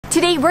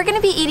Today we're going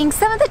to be eating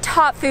some of the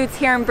top foods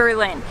here in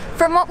Berlin.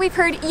 From what we've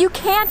heard, you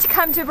can't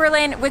come to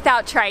Berlin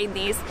without trying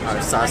these. Our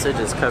sausage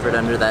is covered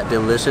under that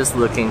delicious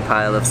looking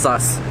pile of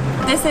sauce.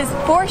 This is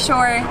for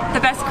sure the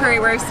best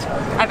currywurst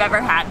I've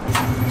ever had.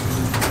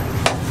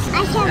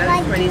 I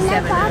have like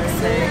Döner box.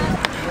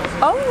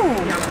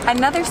 Oh,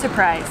 another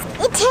surprise.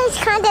 It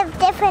tastes kind of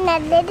different a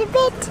little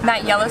bit.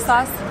 That yellow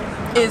sauce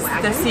is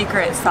the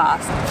secret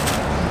sauce.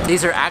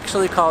 These are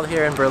actually called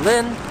here in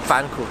Berlin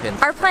Pfannkuchen.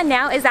 Our plan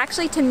now is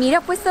actually to meet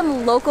up with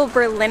some local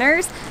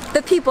Berliners,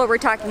 the people we're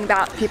talking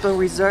about. People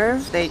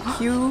reserve, they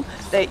queue,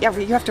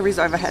 you have to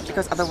reserve ahead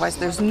because otherwise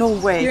there's no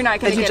way You're not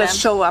gonna that you get just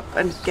show up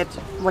and get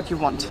what you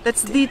want.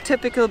 That's the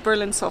typical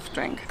Berlin soft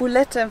drink.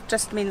 Buletten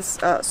just means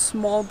a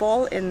small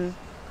ball in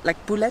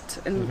like boulette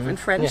in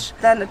French.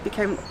 Yeah. Then it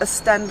became a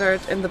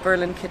standard in the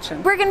Berlin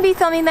kitchen. We're going to be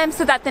filming them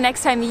so that the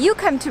next time you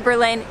come to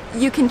Berlin,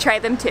 you can try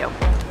them too.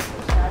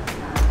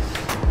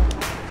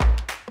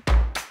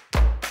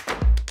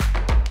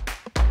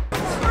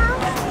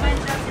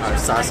 Our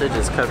sausage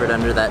is covered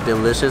under that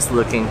delicious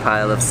looking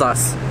pile of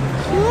sauce.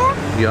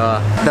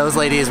 Yeah. Those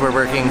ladies were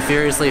working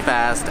furiously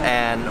fast,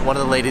 and one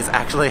of the ladies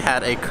actually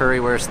had a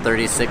Currywurst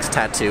 36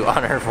 tattoo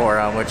on her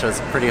forearm, which was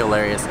pretty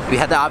hilarious. We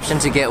had the option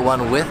to get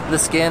one with the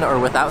skin or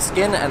without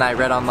skin, and I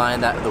read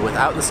online that the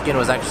without the skin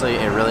was actually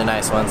a really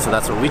nice one, so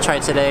that's what we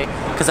tried today,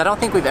 because I don't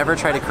think we've ever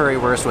tried a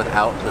Currywurst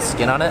without the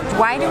skin on it.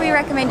 Why do we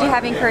recommend you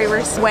having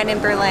Currywurst when in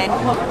Berlin?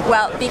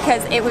 Well,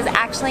 because it was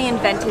actually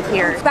invented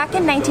here. Back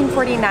in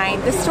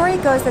 1949, the story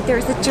goes that there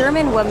was a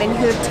German woman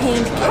who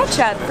obtained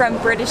ketchup from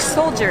British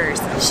soldiers.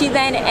 She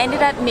then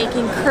ended up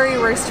making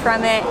currywurst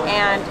from it,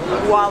 and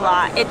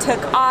voila, it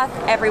took off,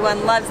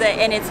 everyone loves it,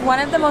 and it's one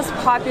of the most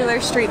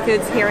popular street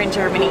foods here in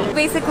Germany.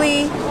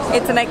 Basically,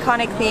 it's an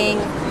iconic thing,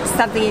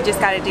 something you just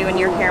gotta do when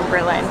you're here in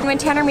Berlin. When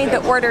Tanner made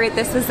the order,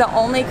 this was the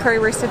only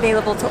currywurst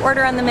available to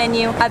order on the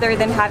menu other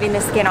than having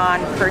the skin on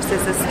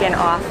versus the skin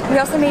off. We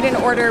also made an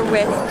order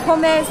with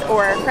hummus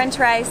or french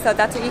fries, so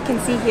that's what you can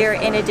see here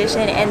in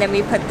addition, and then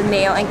we put the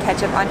mayo and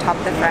ketchup on top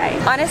of the fry.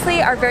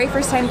 Honestly, our very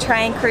first time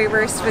trying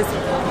currywurst was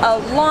a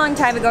long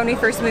time ago when we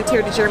first moved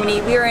here to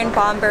Germany. We were in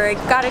Bamberg.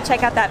 Gotta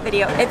check out that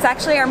video. It's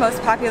actually our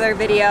most popular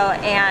video,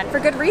 and for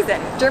good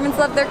reason. Germans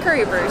love their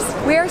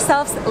currywurst. We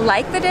ourselves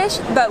like the dish,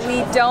 but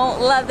we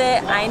don't love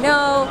it. I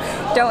know,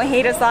 don't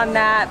hate us on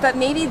that, but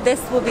maybe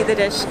this will be the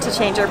dish to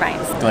change our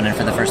minds. Going in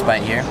for the first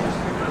bite here.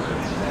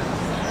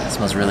 It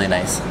smells really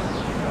nice.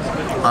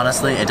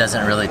 Honestly, it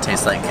doesn't really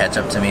taste like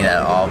ketchup to me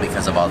at all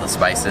because of all the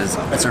spices.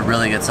 It's a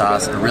really good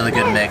sauce, a really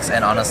good mix,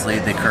 and honestly,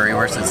 the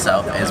currywurst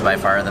itself is by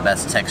far the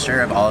best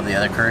texture of all of the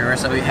other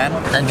currywursts that we've had.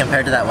 And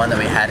compared to that one that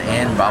we had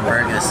in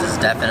Bamberg, this is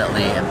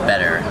definitely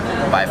better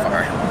by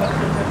far.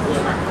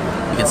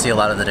 You can see a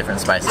lot of the different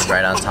spices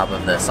right on top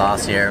of the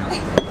sauce here.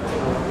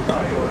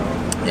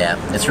 Yeah,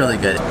 it's really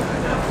good.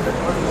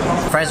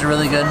 The fries are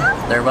really good,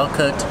 they're well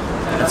cooked.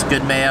 It's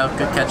good mayo,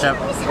 good ketchup.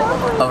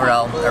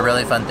 Overall, a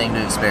really fun thing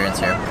to experience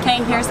here.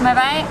 Okay, here's my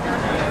bite.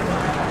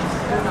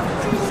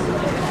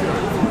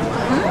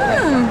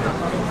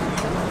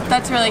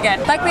 That's really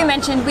good. Like we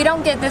mentioned, we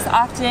don't get this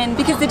often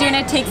because the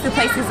Döner takes the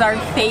place as our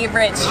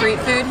favorite street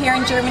food here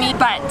in Germany,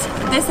 but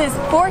this is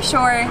for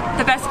sure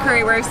the best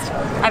currywurst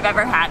I've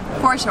ever had,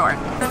 for sure.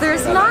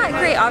 There's not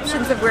great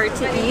options of where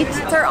to eat.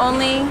 It's our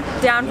only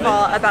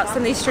downfall about some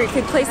of these street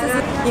food places.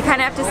 You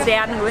kind of have to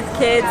stand with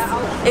kids.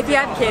 If you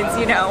have kids,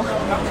 you know,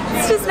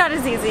 it's just not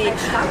as easy.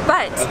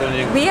 But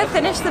we have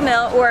finished the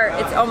meal, or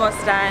it's almost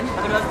done.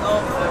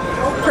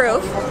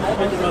 Proof.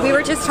 We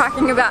were just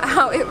talking about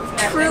how it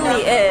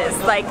truly is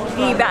like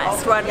the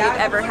best one we've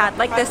ever had.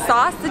 Like the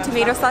sauce, the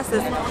tomato sauce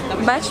is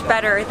much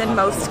better than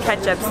most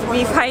ketchups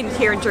we find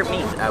here in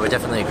Germany. I would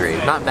definitely agree.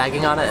 Not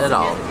bagging on it at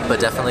all, but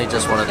definitely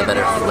just one of the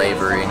better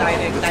flavoring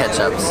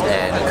ketchups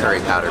and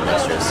curry powder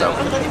mixtures. So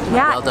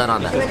yeah, well done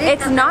on that.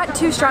 It's not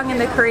too strong in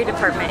the curry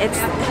department. It's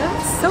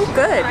so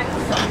good.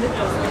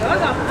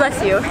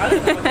 Bless you.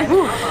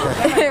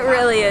 It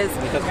really is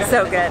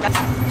so good.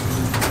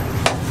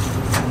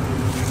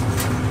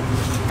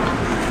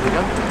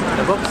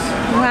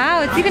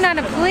 Wow, it's even on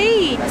a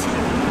plate.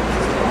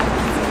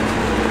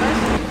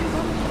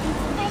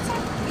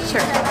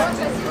 Sure.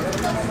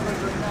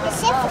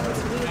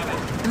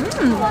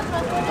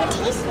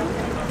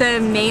 The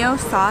mayo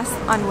sauce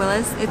on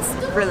Willis, it's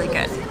really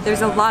good.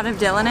 There's a lot of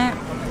dill in it,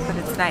 but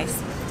it's nice.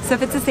 So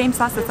if it's the same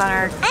sauce that's on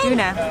our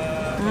tuna.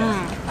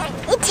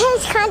 It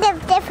tastes kind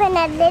of different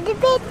a little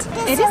bit.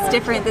 It is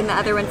different than the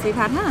other ones we've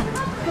had,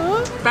 huh?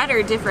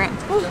 Better, different.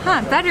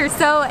 Huh, better.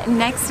 So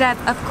next up,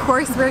 of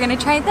course, we're gonna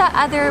try the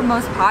other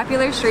most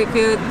popular street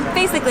food,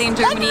 basically in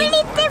Germany. It's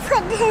really different.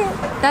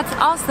 That's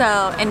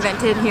also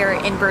invented here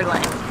in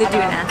Berlin, the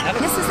Döner.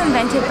 This was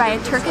invented by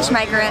a Turkish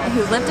migrant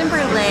who lived in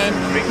Berlin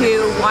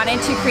who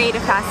wanted to create a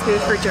fast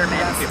food for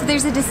Germans. So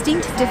there's a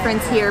distinct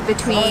difference here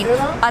between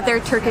other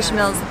Turkish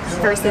meals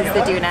versus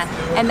the Döner,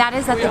 and that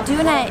is that the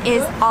Döner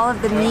is all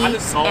of the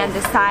meat and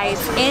the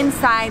sides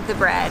inside the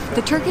bread.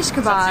 The Turkish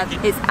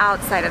kebab is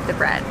outside of the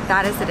bread.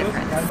 That is the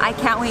difference. I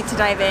can't wait to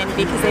dive in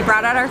because they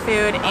brought out our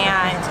food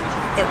and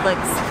it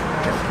looks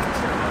really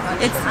good.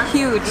 It's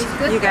huge,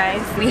 you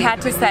guys. We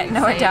had to set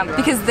Noah down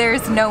because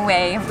there's no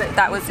way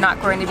that was not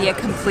going to be a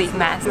complete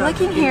mess.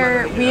 Looking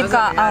here, we've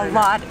got a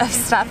lot of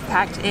stuff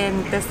packed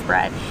in this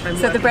bread.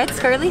 So the bread's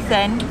fairly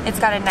thin. It's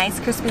got a nice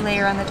crispy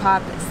layer on the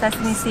top,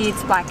 sesame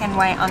seeds, black and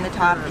white on the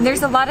top. And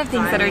there's a lot of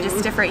things that are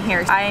just different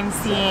here. I am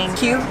seeing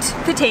cubed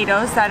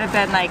potatoes that have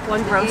been like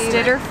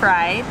roasted or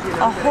fried,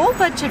 a whole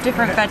bunch of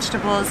different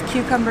vegetables,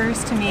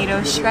 cucumbers,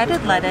 tomatoes,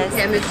 shredded lettuce,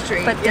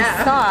 but the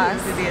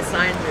sauce,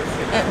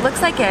 it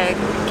looks like a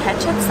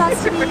ketchup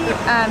sauce to me.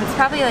 It's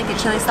probably like a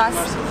chili sauce.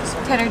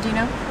 Tanner, do you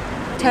know?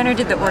 Tanner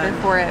did the order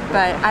for it,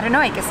 but I don't know,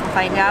 I guess we'll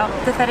find out.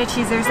 The feta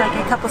cheese, there's like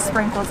a couple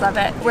sprinkles of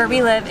it. Where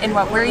we live and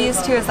what we're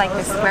used to is like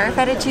the square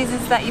feta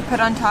cheeses that you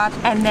put on top,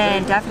 and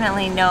then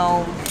definitely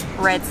no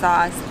red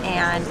sauce,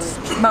 and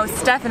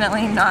most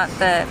definitely not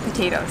the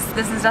potatoes.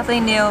 This is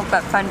definitely new,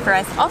 but fun for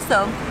us.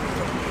 Also,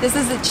 this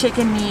is a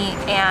chicken meat,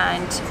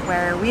 and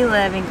where we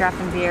live in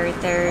Grafenwehr,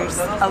 there's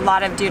a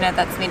lot of Döner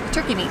that's made with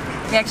turkey meat.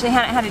 We actually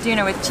hadn't had a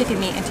Döner with chicken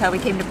meat until we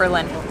came to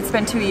Berlin. It's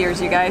been 2 years,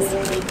 you guys.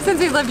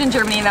 Since we lived in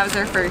Germany, that was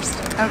our first.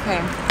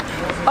 Okay.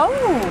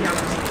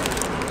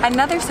 Oh,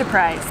 another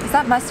surprise. Is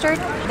that mustard?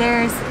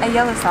 There's a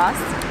yellow sauce.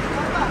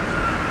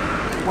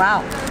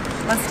 Wow.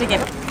 Let's dig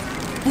in.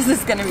 This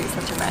is gonna be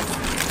such a mess.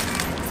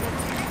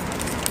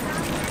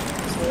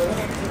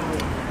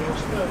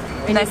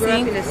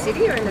 Messy,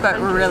 but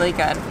really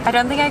good. I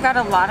don't think I got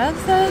a lot of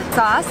the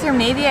sauce, or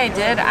maybe I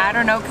did, I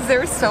don't know, because there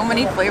were so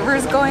many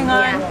flavors going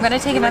on. I'm gonna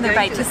take another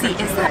bite to see,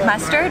 is that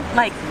mustard?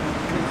 Like,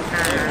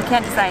 I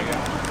can't decide.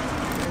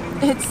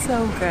 It's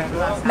so good.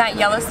 That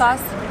yellow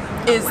sauce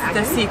is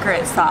the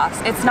secret sauce.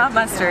 It's not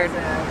mustard.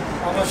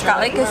 It's got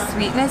like a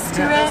sweetness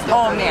to it.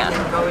 Oh man.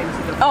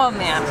 Oh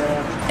man.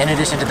 In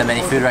addition to the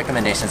many food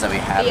recommendations that we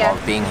had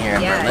while being here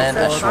in Berlin,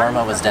 a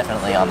shawarma was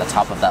definitely on the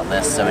top of that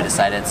list, so we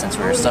decided, since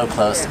we were so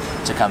close,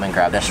 to come and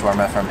grab the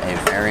shawarma from a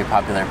very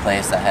popular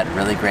place that had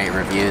really great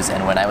reviews.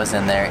 And when I was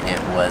in there, it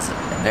was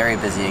very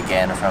busy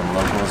again, from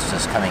locals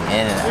just coming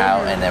in and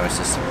out, and there was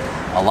just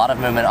a lot of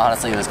movement.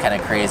 Honestly, it was kind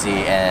of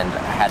crazy, and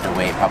I had to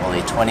wait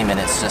probably 20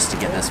 minutes just to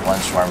get this one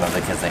shawarma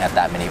because they had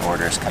that many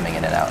orders coming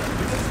in and out.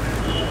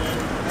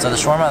 So the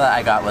shawarma that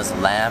I got was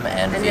lamb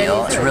and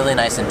veal. It's really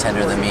nice and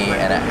tender, the meat,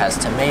 and it has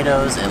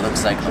tomatoes. It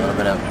looks like a little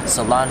bit of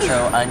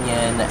cilantro,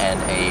 onion, and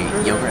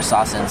a yogurt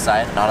sauce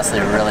inside. And honestly,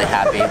 we're really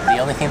happy. The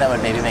only thing that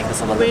would maybe make this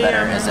a little bit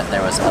better is if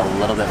there was a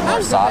little bit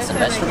more sauce and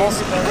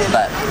vegetables.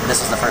 But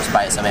this is the first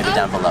bite, so maybe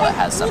down below it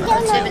has some of that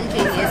too.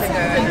 17 years ago.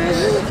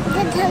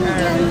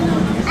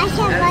 I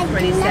have like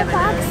dinner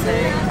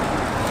boxes.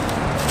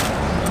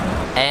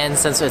 And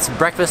since it's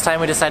breakfast time,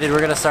 we decided we're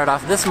going to start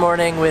off this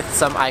morning with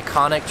some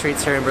iconic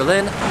treats here in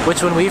Berlin,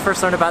 which when we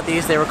first learned about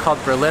these, they were called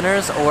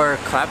Berliners or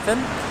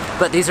Krapfen.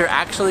 But these are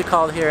actually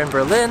called here in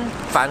Berlin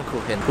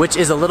Pfannkuchen, which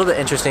is a little bit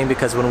interesting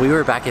because when we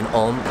were back in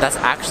Ulm, that's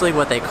actually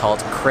what they called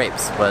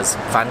crepes, was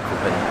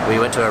Pfannkuchen. We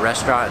went to a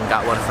restaurant and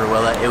got one for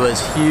Willa. It was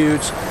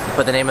huge,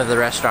 but the name of the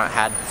restaurant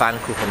had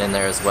Pfannkuchen in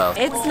there as well.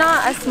 It's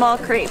not a small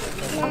crepe.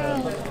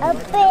 A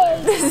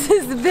big. This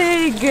is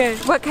big.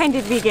 What kind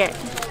did we get?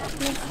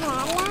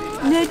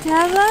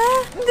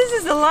 Nutella? This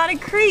is a lot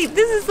of crepe.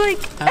 This is like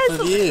half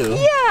of you.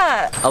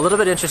 Yeah. A little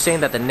bit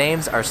interesting that the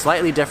names are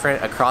slightly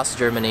different across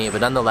Germany,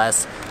 but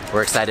nonetheless,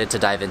 we're excited to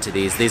dive into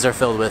these. These are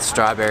filled with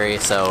strawberry,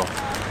 so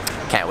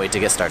can't wait to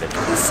get started.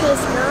 This is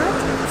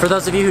not. For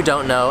those of you who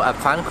don't know, a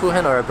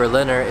Pfannkuchen or a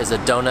Berliner is a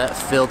donut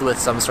filled with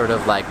some sort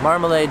of like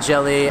marmalade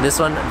jelly. This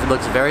one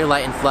looks very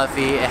light and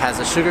fluffy. It has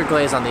a sugar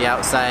glaze on the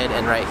outside,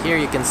 and right here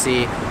you can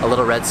see a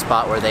little red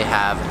spot where they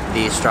have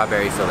the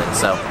strawberry filling.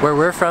 So where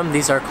we're from,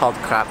 these are called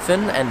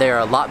Krapfen, and they are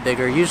a lot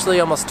bigger,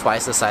 usually almost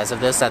twice the size of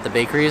this at the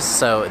bakeries.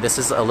 So this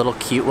is a little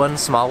cute one,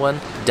 small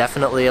one.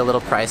 Definitely a little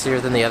pricier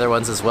than the other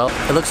ones as well.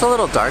 It looks a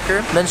little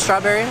darker than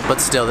strawberry,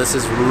 but still, this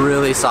is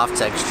really soft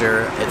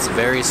texture. It's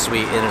very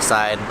sweet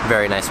inside.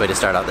 Very nice way to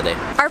start out the day.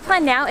 Our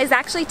plan now is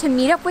actually to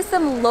meet up with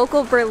some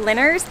local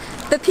Berliners,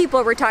 the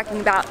people we're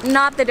talking about,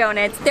 not the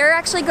donuts. They're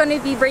actually going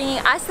to be bringing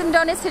us some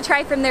donuts to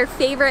try from their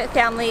favorite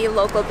family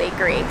local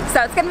bakery.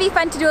 So it's going to be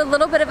fun to do a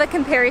little bit of a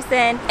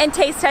comparison and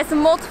taste test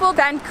multiple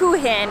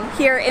Pfannkuchen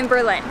here in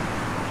Berlin.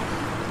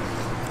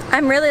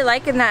 I'm really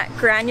liking that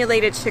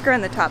granulated sugar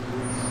on the top.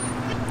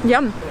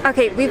 Yum.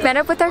 Okay, we've met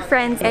up with our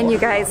friends, and you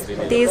guys,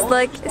 these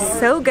look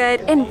so good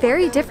and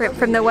very different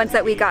from the ones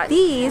that we got.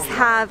 These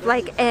have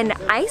like an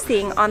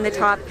icing on the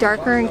top,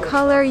 darker in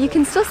color. You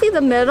can still see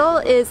the middle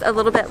is a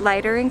little bit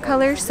lighter in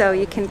color, so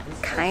you can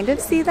kind of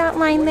see that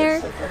line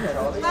there,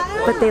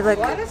 but they look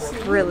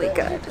really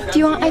good. Do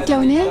you want a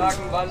donut?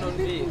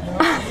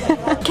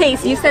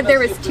 Case, you said there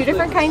was 2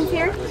 different kinds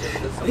here?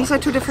 These are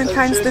two different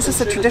kinds. This is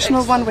a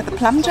traditional one with a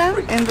plum jam.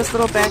 In this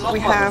little bag we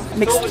have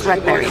mixed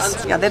red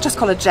berries. Yeah, they just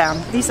call it jam.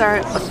 These are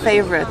a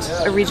favorite,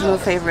 a regional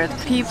favorite.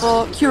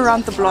 People queue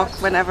around the block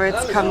whenever it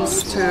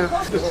comes to,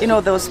 you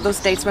know, those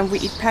dates when we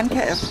eat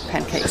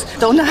pancakes,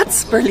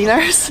 donuts,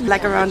 Berliners,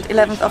 like around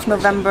 11th of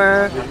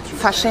November,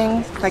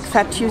 Fasching, like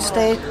Fat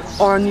Tuesday,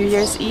 or New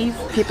Year's Eve.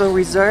 People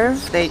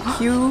reserve, they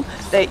queue.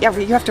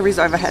 You have to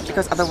reserve ahead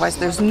because otherwise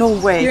there's no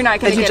way You're not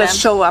gonna that you get just in.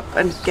 show up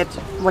and get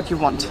what you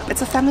want.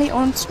 It's a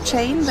family-owned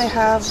chain. They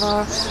have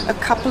a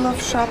couple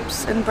of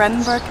shops in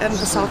Brandenburg and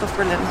the south of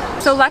Berlin.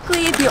 So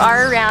luckily, if you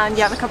are around,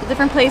 you have a couple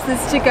different places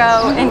to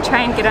go and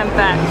try and get them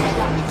back.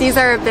 These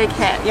are a big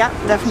hit. Yeah,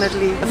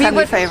 definitely a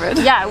family favorite.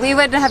 Yeah, we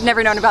would have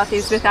never known about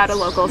these without a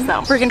local,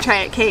 so we're gonna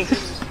try it. Okay,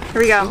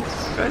 here we go.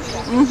 Good.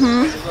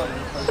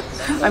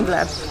 Mm-hmm. I'm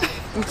glad.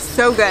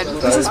 So good.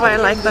 This is why I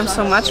like them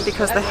so much,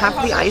 because they have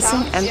the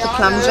icing and the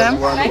plum jam.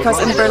 Because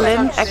in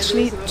Berlin,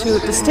 actually, to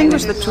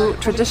distinguish the two,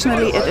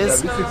 traditionally it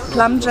is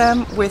plum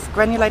jam with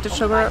granulated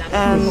sugar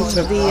and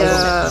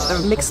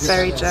the mixed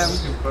berry jam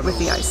with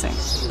the icing.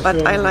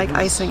 But I like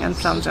icing and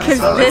plum jam. Because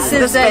So this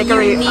is a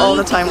bakery unique all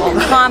the time.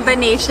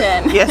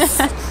 combination. Yes.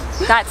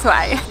 That's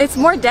why. It's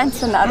more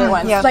dense than the other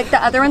ones. Yeah. Like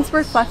the other ones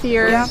were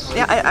fluffier.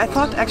 Yeah, I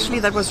thought actually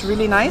that was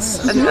really nice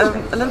and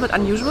a little bit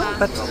unusual,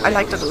 but I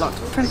liked it a lot.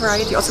 Different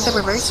variety. Also, they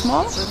were very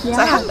small, so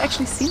I hadn't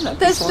actually seen that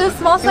before. The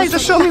small You have size. to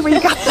show me where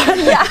you got that.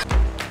 Yeah.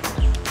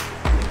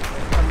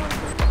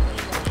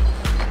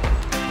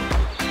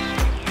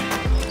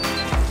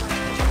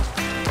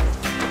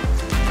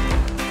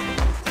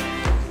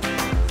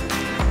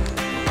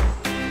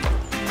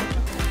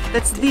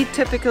 That's the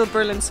typical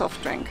Berlin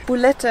soft drink.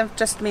 Bulette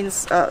just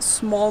means a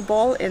small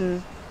ball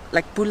in,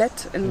 like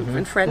boulette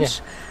in French,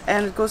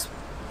 and it goes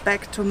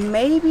back to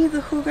maybe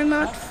the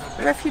Huguenot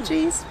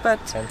refugees, but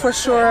for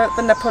sure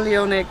the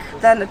Napoleonic.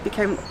 Then it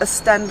became a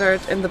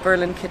standard in the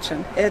Berlin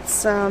kitchen.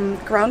 It's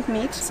ground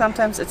meat.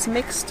 Sometimes it's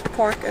mixed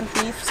pork and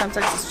beef.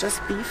 Sometimes it's just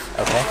beef.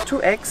 Okay.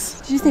 2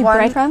 eggs. Did you say one-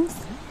 breadcrumbs?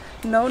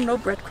 No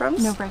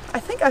breadcrumbs. No bread.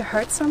 I think I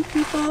heard some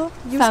people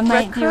use Some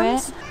might do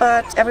breadcrumbs, it.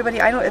 but everybody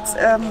I know, it's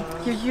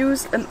you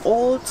use an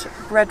old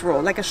bread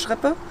roll, like a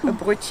Schrippe, a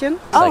Brötchen.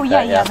 Oh Like yeah,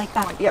 that, yeah, yeah. like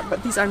that. Yeah,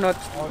 but these are not.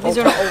 These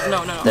are not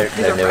old. No.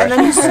 They're newer. And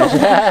then you soak,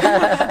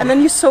 and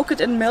then you soak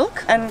it in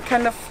milk and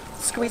kind of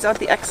squeeze out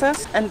the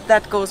excess, and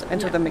that goes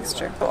into the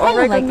mixture. So Kinda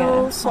like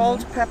oregano, a-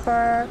 salt,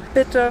 pepper,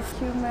 bit of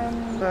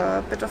cumin,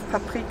 a bit of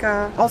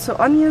paprika, also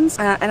onions.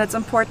 And it's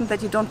important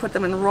that you don't put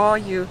them in raw.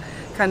 You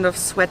kind of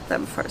sweat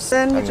them first.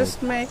 Then you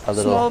just make a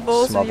little small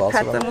bowls small and you balls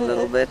pat of them them. a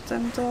little bit,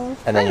 and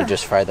And then you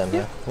just fry them,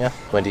 yeah?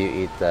 When do you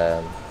eat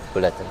the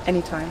buletten?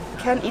 anytime. You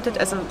can eat it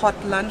as a hot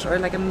lunch or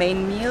like a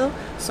main meal.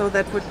 So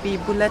that would be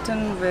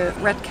buletten with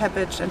red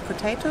cabbage and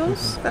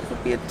potatoes. That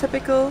would be a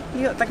typical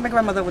meal. Like my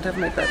grandmother would have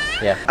made that.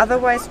 Yeah.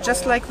 Otherwise,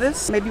 just like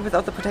this, maybe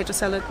without the potato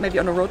salad, maybe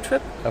on a road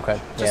trip. Okay,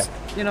 Just,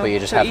 yeah. you know, But you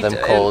just to have eat them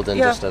cold and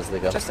yeah, just as they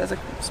go. just as a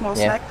small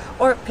Yeah. snack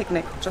or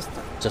picnic. Just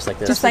Just like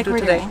this. Just like do we're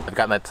today. doing. I've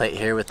got my plate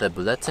here with the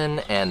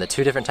buletten and the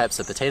 2 different types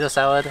of potato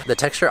salad. The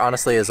texture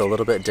honestly is a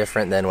little bit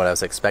different than what I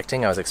was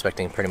expecting. I was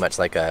expecting pretty much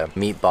like a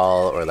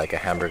meatball or like a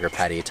hamburger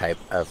patty type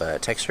of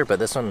texture, but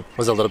this one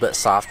was a little bit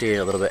softer,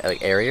 a little bit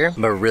like airier,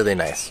 but really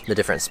nice. The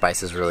different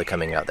spices really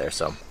coming out there,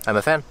 so I'm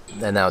a fan.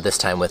 And now this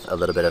time with a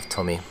little bit of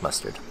Tommy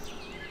mustard.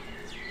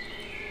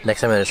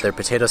 Next I'm going to share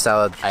potato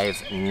salad.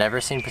 I've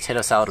never seen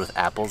potato salad with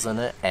apples in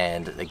it,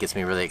 and it gets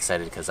me really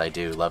excited because I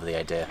do love the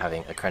idea of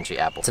having a crunchy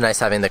apple. It's nice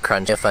having the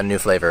crunch, a fun new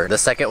flavor. The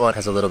second one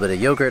has a little bit of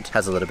yogurt,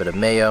 has a little bit of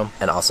mayo,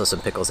 and also some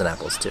pickles and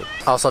apples too.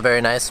 Also very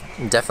nice.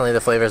 Definitely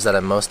the flavors that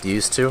I'm most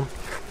used to.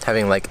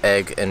 Having like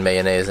egg and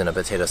mayonnaise in a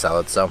potato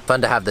salad, so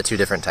fun to have the 2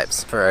 different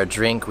types. For our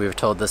drink, we were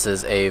told this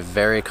is a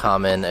very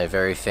common, a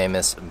very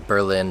famous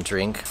Berlin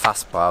drink,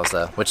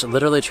 Fassbrause, which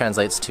literally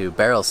translates to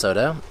barrel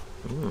soda.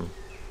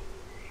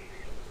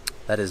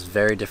 That is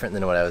very different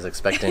than what I was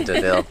expecting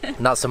to feel.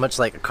 Not so much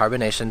like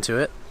carbonation to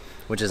it,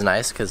 which is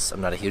nice because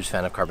I'm not a huge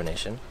fan of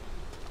carbonation.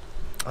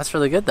 That's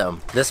really good though.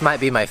 This might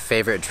be my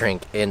favorite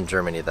drink in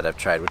Germany that I've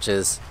tried, which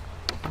is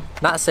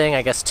not saying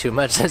I guess too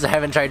much since I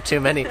haven't tried too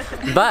many,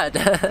 but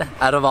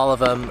out of all of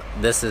them,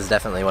 this is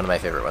definitely one of my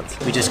favorite ones.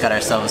 We just got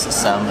ourselves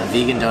some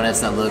vegan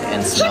donuts that look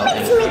and smell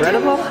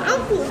incredible.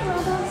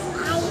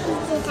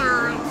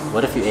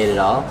 What if you ate it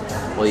all?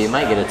 Well, you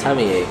might get a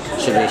tummy ache.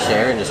 Should we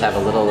share and just have a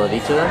little of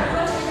each of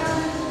them?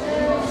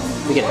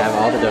 We can have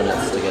all the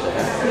donuts together.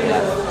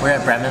 Yeah. We're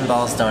at Bremen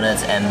Balls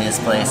Donuts, and this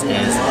place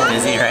is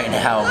busy right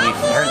now. We've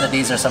heard that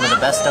these are some of the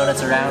best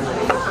donuts around.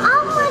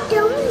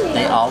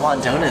 They all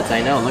want donuts,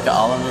 I know. Look at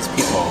all of those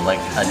people, like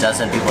a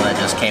dozen people that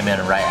just came in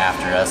right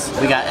after us.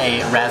 We got a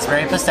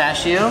raspberry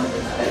pistachio,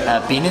 a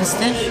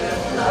Bienenstich,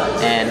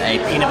 and a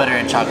peanut butter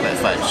and chocolate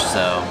fudge.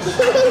 So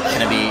it's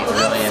gonna be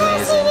really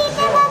amazing.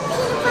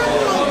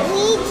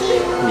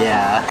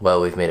 Yeah.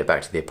 Well, we've made it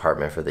back to the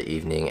apartment for the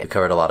evening. We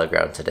covered a lot of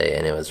ground today,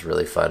 and it was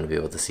really fun to be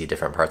able to see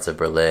different parts of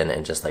Berlin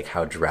and just like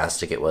how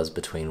drastic it was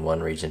between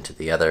one region to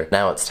the other.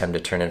 Now it's time to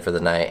turn in for the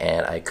night,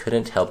 and I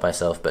couldn't help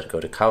myself but go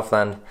to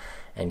Kaufland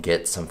and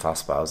get some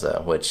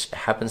Fassbause, which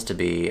happens to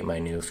be my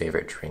new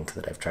favorite drink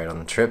that I've tried on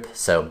the trip.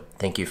 So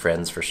thank you,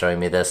 friends, for showing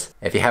me this.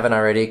 If you haven't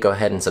already, go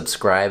ahead and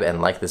subscribe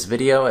and like this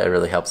video. It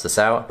really helps us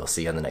out. We'll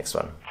see you on the next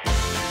one.